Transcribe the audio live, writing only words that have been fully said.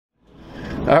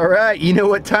All right, you know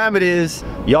what time it is.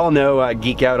 Y'all know I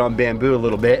geek out on bamboo a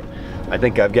little bit. I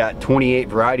think I've got 28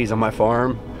 varieties on my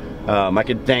farm. I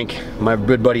could thank my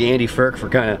good buddy Andy Firk for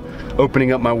kind of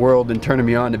opening up my world and turning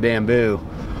me on to bamboo.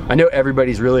 I know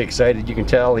everybody's really excited. You can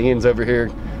tell Ian's over here,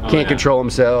 can't control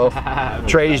himself.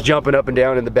 Trey's jumping up and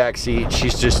down in the back seat.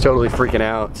 She's just totally freaking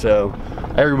out. So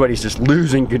everybody's just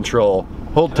losing control.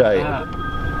 Hold tight.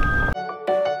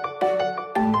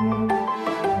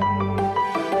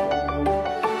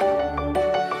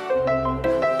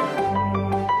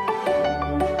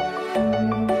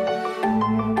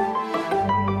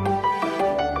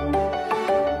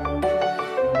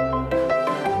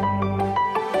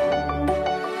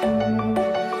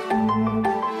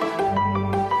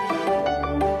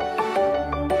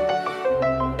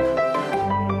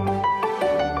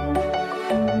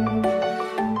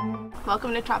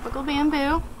 Welcome to Tropical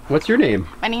Bamboo. What's your name?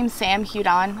 My name's Sam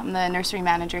Hudon. I'm the nursery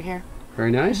manager here.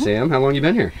 Very nice, Sam. How long you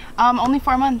been here? Only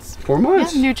 4 months. 4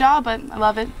 months? Yeah, new job, but I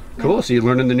love it. Cool, Yeah. so you're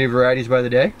learning the new varieties by the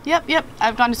day? Yep.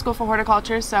 I've gone to school for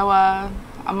horticulture, so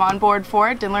I'm on board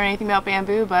for it. Didn't learn anything about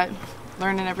bamboo, but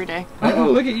learning every day. Oh,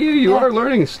 look at you. You are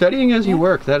learning, studying as you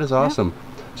work. That is awesome.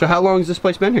 So how long has this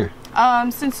place been here?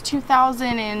 Since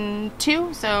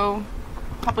 2002, so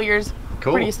a couple years.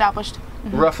 Cool. Pretty established.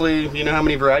 Roughly, you know how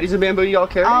many varieties of bamboo y'all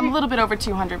carry? A little bit over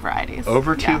 200 varieties.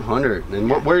 Over 200.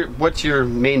 And what's your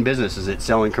main business? Is it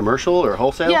selling commercial or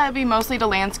wholesale? Yeah, it'd be mostly to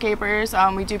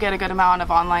landscapers. We do get a good amount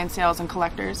of online sales and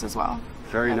collectors as well.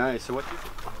 Very nice. So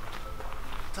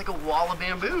it's like a wall of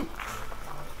bamboo.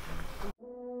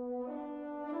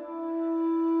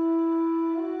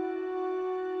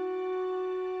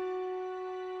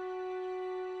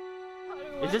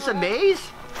 Is this a maze?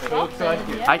 It looks like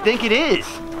it. I think it is.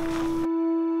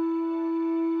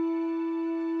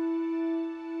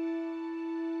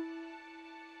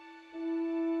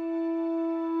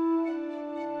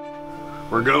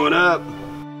 We're going up.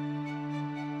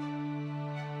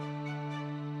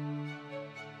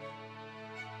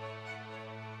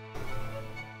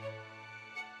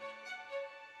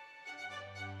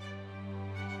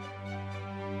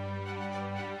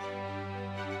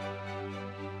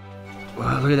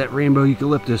 Wow, look at that rainbow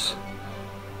eucalyptus.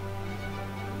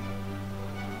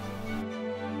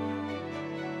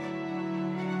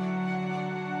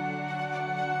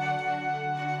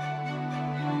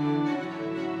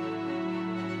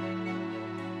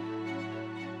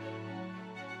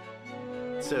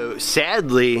 So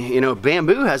sadly, you know,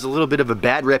 bamboo has a little bit of a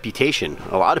bad reputation.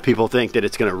 A lot of people think that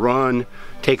it's going to run,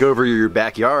 take over your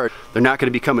backyard. They're not going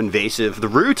to become invasive. The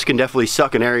roots can definitely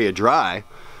suck an area dry,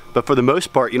 but for the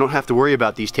most part, you don't have to worry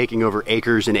about these taking over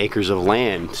acres and acres of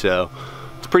land. So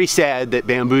it's pretty sad that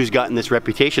bamboo's gotten this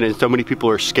reputation and so many people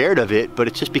are scared of it, but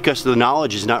it's just because the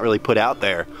knowledge is not really put out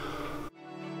there.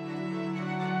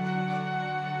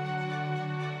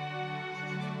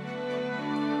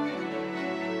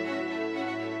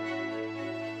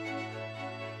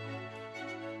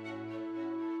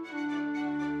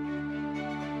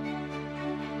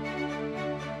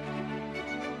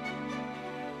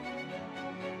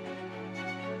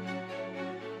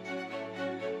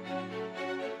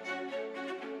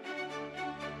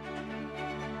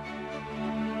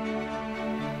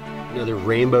 Another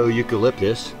rainbow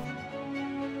eucalyptus.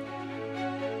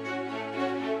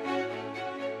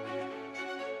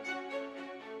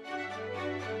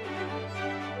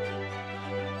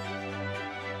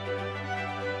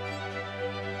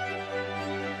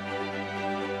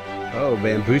 Oh,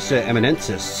 Bambusa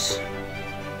eminensis.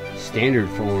 Standard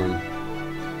form.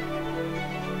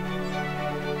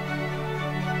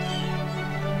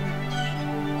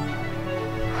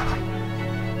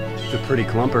 It's a pretty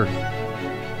clumper.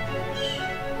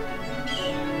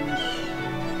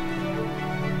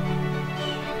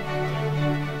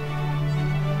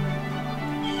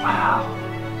 Wow.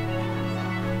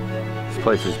 This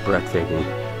place is breathtaking.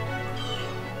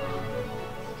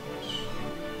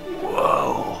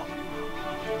 Whoa.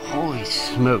 Holy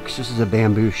smokes, this is a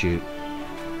bamboo shoot.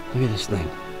 Look at this thing.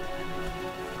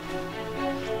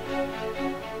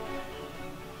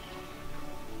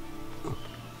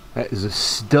 That is a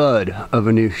stud of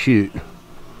a new shoot.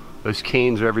 Those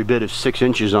canes are every bit of 6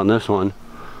 inches on this one.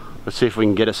 Let's see if we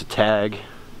can get us a tag.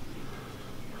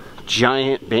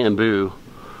 Giant bamboo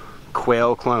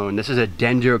quail clone. This is a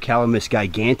Dendrocalamus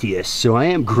giganteus. So I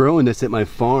am growing this at my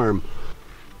farm.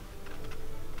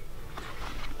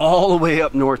 All the way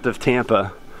up north of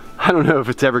Tampa. I don't know if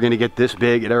it's ever going to get this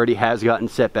big. It already has gotten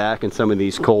set back in some of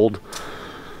these cold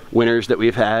winters that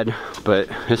we've had. But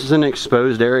this is an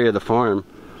exposed area of the farm.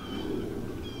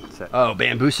 Oh,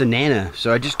 Bambusa nana.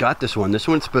 So I just got this one. This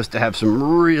one's supposed to have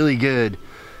some really good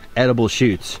edible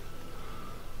shoots.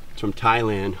 from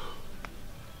Thailand.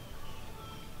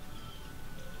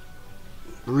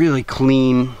 Really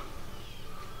clean,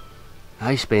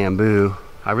 nice bamboo.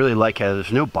 I really like how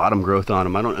there's no bottom growth on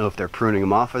them. I don't know if they're pruning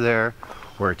them off of there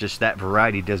or just that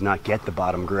variety does not get the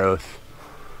bottom growth.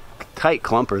 Tight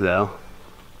clumper though.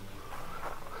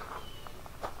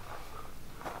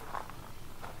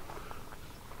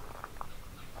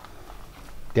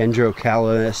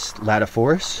 Dendrocalamus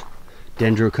latiformis,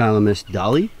 Dendrocalamus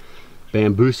dolly,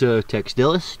 Bambusa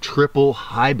textilis, triple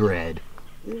hybrid.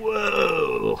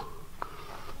 Whoa!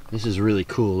 This is really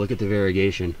cool. Look at the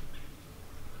variegation.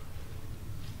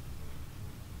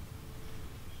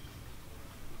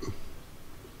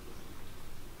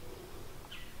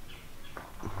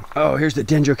 Oh, here's the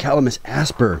Dendrocalamus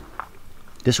asper.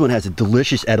 This one has a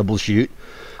delicious edible shoot.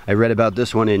 I read about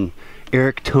this one in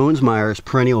Eric Tonesmeyer's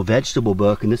perennial vegetable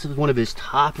book, and this is one of his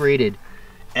top-rated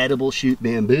edible shoot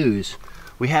bamboos.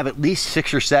 We have at least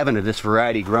 6 or 7 of this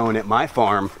variety growing at my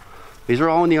farm. These are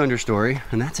all in the understory,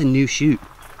 and that's a new shoot.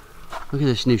 Look at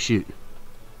this new shoot.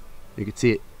 You can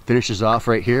see it finishes off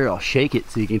right here. I'll shake it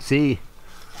so you can see.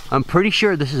 I'm pretty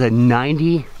sure this is a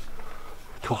 90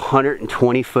 to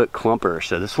 120 foot clumper,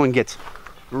 so this one gets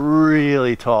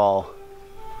really tall.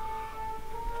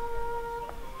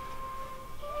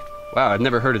 Wow, I've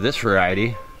never heard of this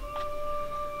variety.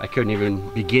 I couldn't even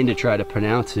begin to try to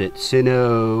pronounce it.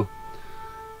 Sino.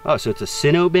 Oh, so it's a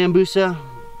Sino Bambusa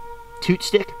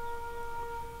tootstick?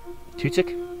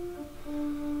 Tootstick?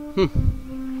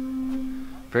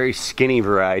 Very skinny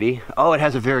variety. Oh, it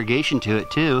has a variegation to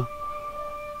it too.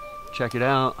 Check it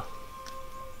out.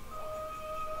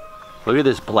 Look at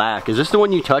this black. Is this the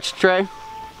one you touched, Trey?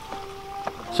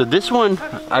 So this one,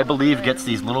 I believe, gets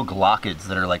these little glochids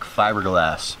that are like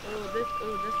fiberglass.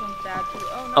 This one's bad too.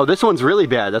 Oh, no. Oh, this one's really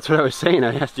bad. That's what I was saying.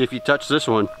 I asked you if you touched this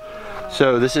one.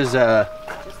 So this is a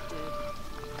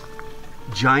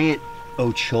giant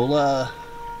Ocholla.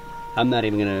 I'm not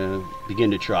even gonna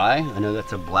begin to try. I know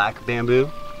that's a black bamboo.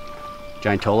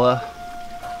 Giantola.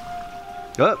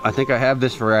 Oh, I think I have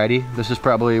this variety. This is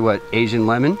probably what, Asian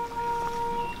lemon?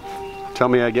 Tell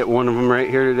me I get one of them right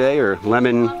here today, or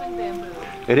lemon. Lemon bamboo.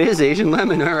 It is Asian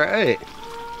lemon, all right.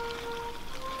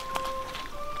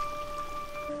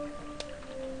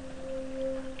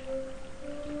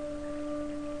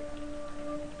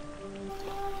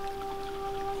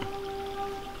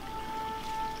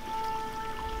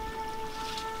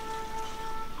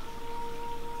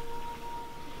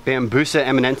 Bambusa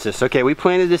eminensis. Okay, we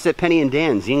planted this at Penny and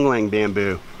Dan's, Yingling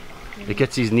bamboo. It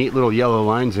gets these neat little yellow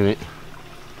lines in it.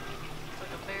 It's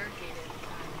like a variegated.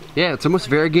 Yeah, it's almost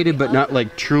variegated, but not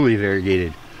like truly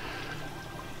variegated.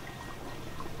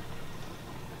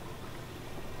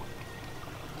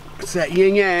 It's that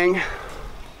yin yang.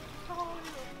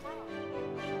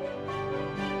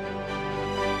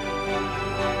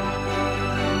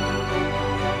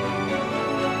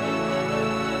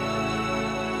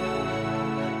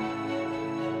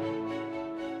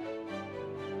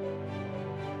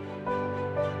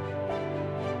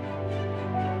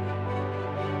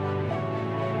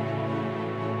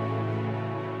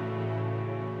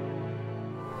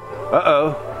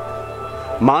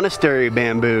 Uh-oh. Monastery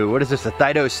bamboo. What is this? A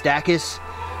Thydostachys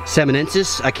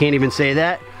seminensis? I can't even say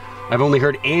that. I've only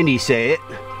heard Andy say it.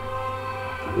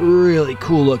 Really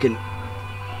cool looking.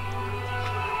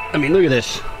 I mean, look at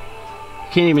this.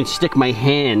 Can't even stick my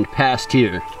hand past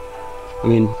here. I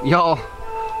mean, y'all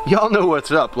know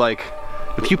what's up. Like,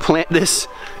 if you plant this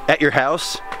at your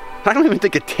house, I don't even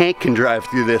think a tank can drive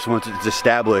through this once it's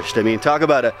established. I mean, talk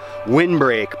about a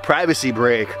windbreak, privacy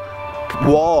break,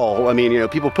 wall. I mean, you know,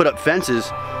 people put up fences.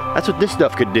 That's what this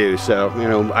stuff could do. So, you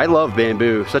know, I love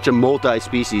bamboo. Such a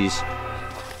multi-species.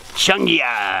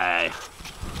 Chungyai.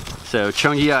 So,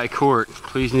 Chungyai Court.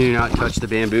 Please do not touch the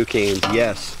bamboo canes.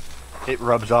 Yes, it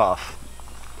rubs off.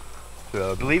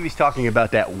 So, I believe he's talking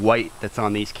about that white that's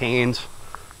on these canes.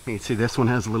 You can see this one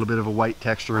has a little bit of a white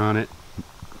texture on it.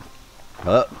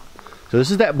 So this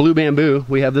is that blue bamboo.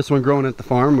 We have this one growing at the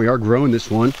farm. We are growing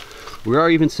this one. We are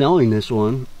even selling this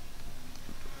one.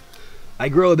 I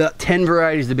grow about 10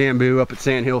 varieties of bamboo up at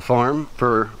Sand Hill Farm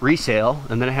for resale,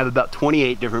 and then I have about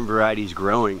 28 different varieties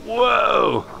growing.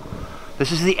 Whoa!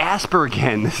 This is the asper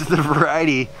again. This is the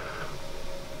variety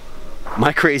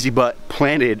my crazy butt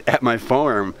planted at my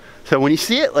farm. So when you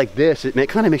see it like this, it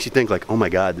kind of makes you think like, oh my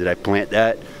God, did I plant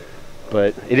that?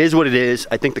 But it is what it is.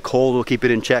 I think the cold will keep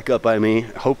it in check up by me.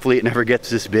 Hopefully it never gets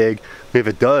this big. If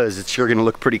it does, it's sure gonna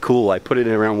look pretty cool. I put it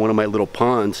in around one of my little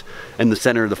ponds in the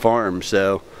center of the farm,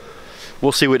 so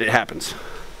we'll see what it happens.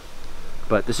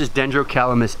 But this is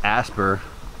Dendrocalamus asper.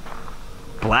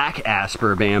 black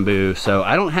asper bamboo. So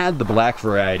I don't have the black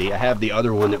variety. I have the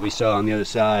other one that we saw on the other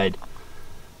side.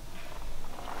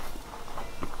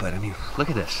 But I mean, look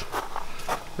at this.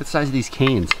 Look at the size of these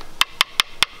canes.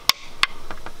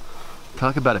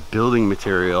 Talk about a building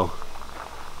material.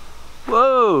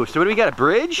 Whoa, so what do we got, a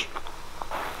bridge?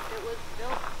 It was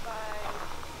built by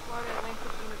Florida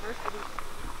Atlantic University.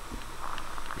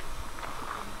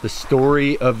 The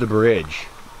story of the bridge.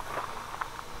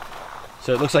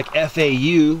 So it looks like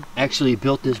FAU actually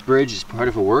built this bridge as part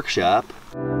of a workshop.